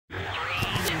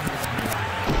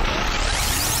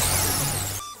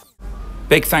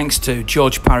Big thanks to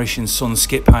George Parish and Son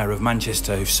Skip Hire of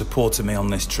Manchester who've supported me on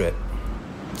this trip.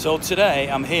 So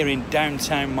today I'm here in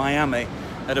downtown Miami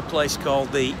at a place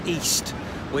called the East,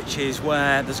 which is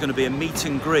where there's going to be a meet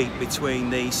and greet between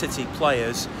the City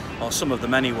players, or some of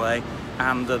them anyway,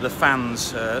 and the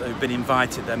fans who've been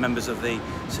invited. They're members of the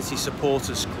City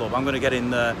Supporters Club. I'm going to get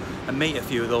in there and meet a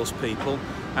few of those people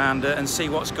and see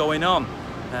what's going on.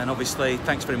 And obviously,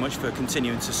 thanks very much for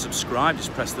continuing to subscribe.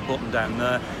 Just press the button down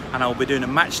there, and I'll be doing a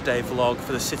match day vlog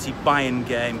for the City Bayern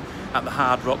game at the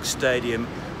Hard Rock Stadium,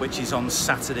 which is on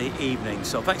Saturday evening.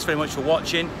 So thanks very much for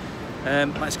watching.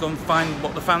 Let's go and find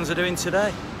what the fans are doing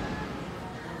today.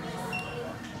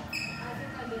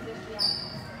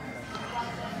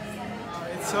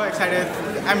 It's so excited.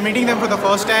 I'm meeting them for the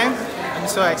first time. I'm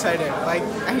so excited.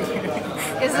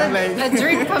 It's a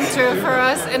dream come true for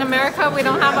us. In America, we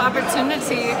don't have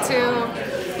opportunity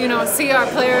to, see our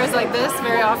players like this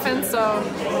very often. So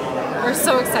we're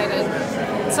so excited,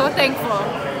 so thankful.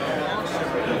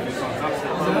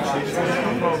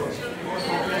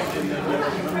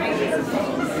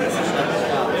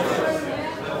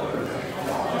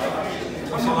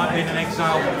 What's it like being an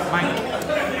exiled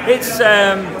bank?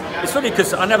 It's funny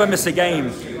because I never miss a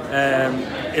game.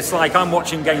 It's like I'm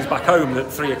watching games back home at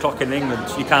 3 o'clock in England.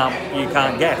 You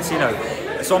can't get,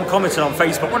 So I'm commenting on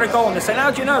Facebook when I go on, they say,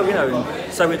 "How do you know?"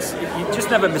 And so you just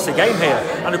never miss a game here.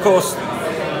 And of course,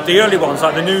 the early ones,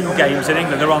 like the noon games in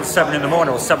England, they're on 7 in the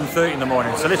morning or 7:30 in the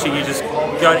morning. So literally, you just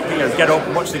get up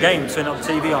and watch the game, turn up the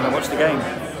TV on and watch the game.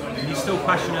 And you're still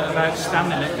passionate about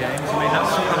standing at games. I mean,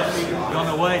 that's kind of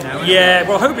gone away now. Yeah,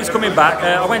 well, I hope it's coming back.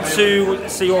 I went to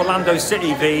see Orlando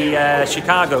City v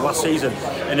Chicago last season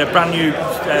in a brand new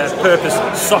purpose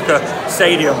soccer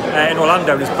stadium in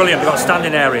Orlando. It's brilliant. They've got a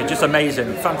standing area, just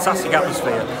amazing, fantastic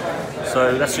atmosphere.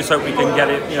 So let's just hope we can get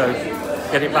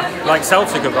it back like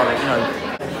Celtic have got it.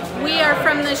 We are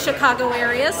from the Chicago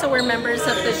area, so we're members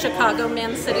of the Chicago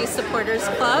Man City Supporters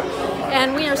Club,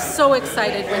 and we are so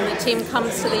excited when the team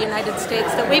comes to the United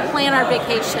States that we plan our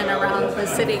vacation around the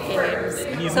City games.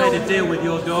 And you've made a deal with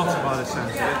your daughter by the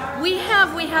sound of it. We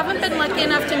haven't been lucky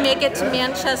enough to make it to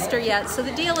Manchester yet, so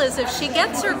the deal is if she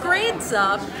gets her grades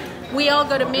up, we all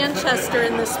go to Manchester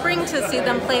in the spring to see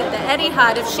them play at the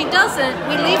Etihad. If she doesn't,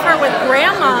 we leave her with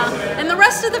Grandma, and the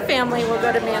rest of the family will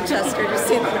go to Manchester to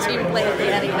see the team play at the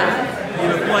Etihad.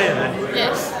 You're a player then?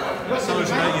 Yes. Tell us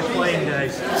about your playing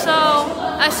days. So,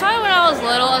 I started when I was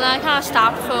little and then I kind of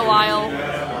stopped for a while.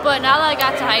 But now that I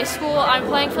got to high school, I'm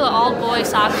playing for the all-boys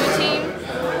soccer team.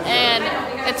 And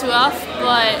it's rough,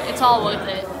 but it's all worth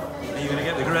it. Are you going to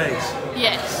get the grades?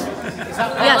 Yes.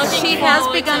 Yes, she has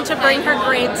begun to bring her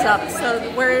grades up, so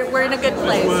we're in a good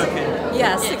place. Working.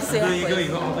 Yes, There exactly. you go,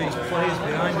 you've got all these players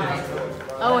behind you.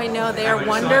 Oh, I know, they are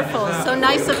wonderful. So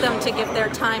nice of them to give their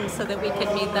time so that we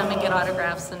can meet them and get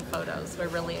autographs and photos. We're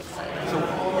really excited. So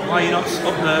why are you not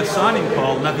up the signing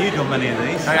pole? And have you done many of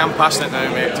these? I am past it now,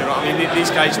 mate. Do you know what I mean?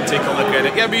 These guys can take all the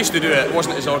credit. Yeah, we used to do it. It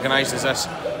wasn't as organised as this.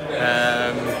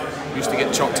 We used to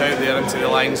get chucked out there into the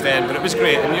lines then, but it was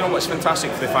great. And you know what's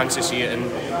fantastic for the fans to see it.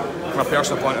 And from a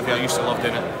personal point of view, I used to love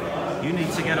doing it. You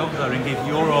need to get up there and give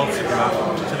your autograph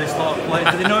to this lot of players.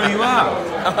 Do they know who you are?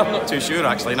 I'm not too sure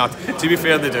actually. No, to be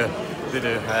fair, they do. They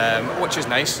do, which is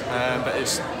nice. But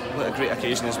it's a great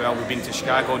occasion as well. We've been to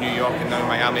Chicago, New York, and now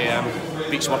Miami.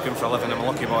 Beach working for a living. I'm a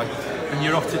lucky boy. And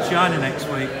you're off to China next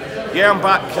week. Yeah, I'm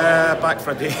back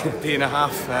for a day and a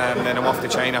half, and then I'm off to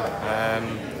China.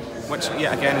 Which,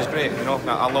 yeah, again is great.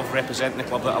 I love representing the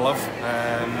club that I love.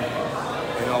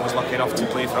 I was lucky enough to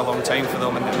play for a long time for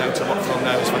them, and now to work for them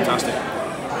now is fantastic.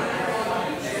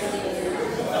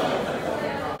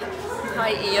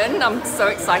 Hi Ian, I'm so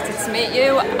excited to meet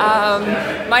you.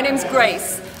 My name's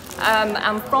Grace.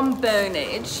 I'm from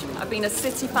Burnage. I've been a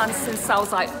City fan since I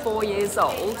was like 4 years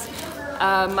old.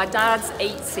 My dad's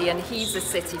 80 and he's a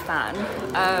City fan.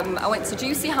 I went to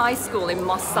Juicy High School in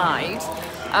Moss Side,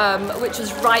 which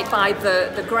is right by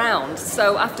the ground.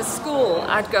 So after school,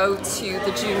 I'd go to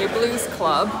the Junior Blues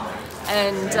Club,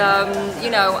 and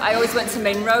I always went to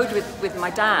Main Road with my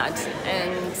dad.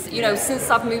 And since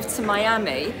I've moved to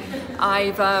Miami,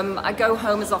 I go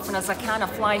home as often as I can. I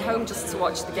fly home just to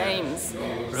watch the games.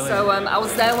 Brilliant. So I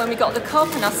was there when we got the cup,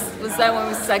 and I was there when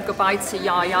we said goodbye to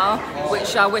Yaya,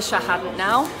 which I wish I hadn't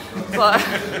now, but.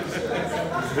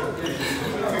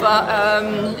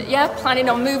 Yeah, planning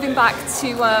on moving back to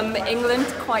England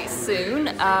quite soon.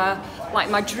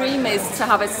 My dream is to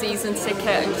have a season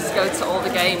ticket and just go to all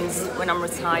the games when I'm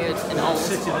retired and old.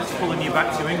 City that's pulling you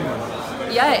back to England?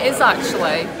 Yeah, it is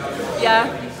actually. Yeah,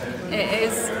 it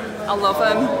is. I love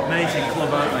them. Amazing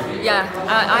club, aren't they? Yeah,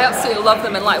 I absolutely love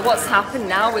them, and like what's happened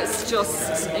now, it's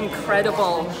just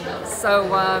incredible. So,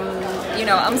 you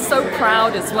know, I'm so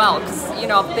proud as well, because, you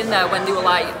know, I've been there when they were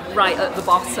like right at the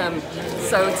bottom.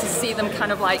 So to see them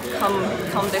kind of like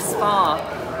come this far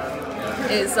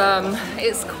is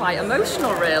it's quite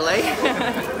emotional, really.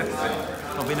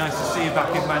 It'll be nice to see you back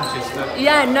in Manchester.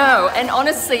 Yeah, no, and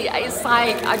honestly, it's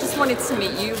like I just wanted to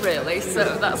meet you, really. So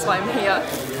that's why I'm here.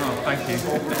 Oh, thank you.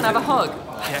 Can I have a hug?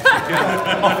 Yes, you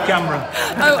can. Off camera.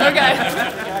 Oh, okay.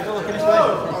 Oh,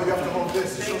 you have to hold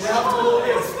this. So we have to hold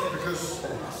this because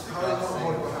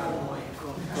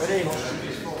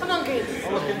Come on,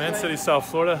 kids. Man City, South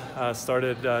Florida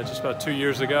started just about 2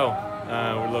 years ago.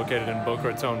 We're located in Boca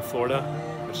Raton, Florida,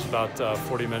 which is about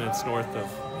 40 minutes north of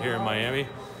here in Miami.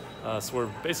 So we're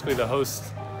basically the host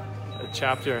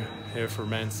chapter here for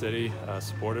Man City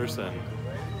supporters, and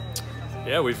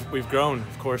yeah, we've grown,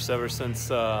 of course, ever since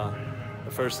the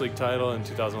first league title in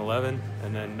 2011,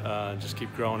 and then just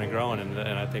keep growing and growing, and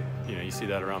I think, you know, you see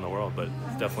that around the world, but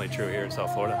it's definitely true here in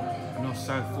South Florida. I know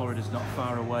South Florida's not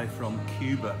far away from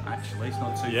Cuba, actually. It's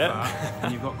not too far,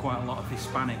 and you've got quite a lot of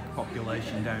Hispanic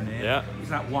population down here. Yeah. Is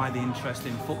that why the interest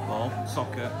in football,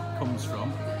 soccer, comes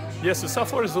from? Yeah, so South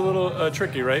Florida's a little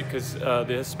tricky, right? Because the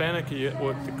Hispanic,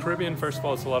 with the Caribbean, first of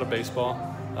all, it's a lot of baseball.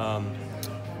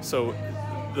 So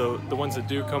the ones that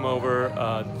do come over,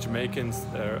 Jamaicans,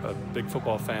 they're big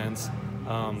football fans.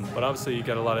 But obviously you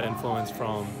got a lot of influence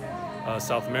from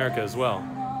South America as well.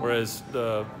 Whereas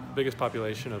the biggest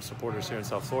population of supporters here in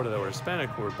South Florida that were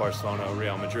Hispanic were Barcelona,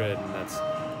 Real Madrid, and that's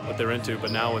what they're into.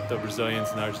 But now with the Brazilians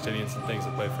and Argentinians and things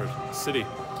that play for the city,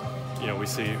 you know, we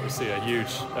see a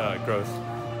huge growth,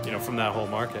 you know, from that whole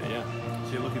market. Yeah.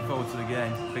 So you're looking forward to the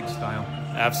game, big style.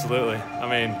 Absolutely. I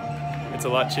mean, it's a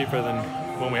lot cheaper than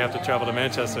when we have to travel to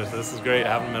Manchester, so this is great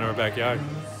having them in our backyard.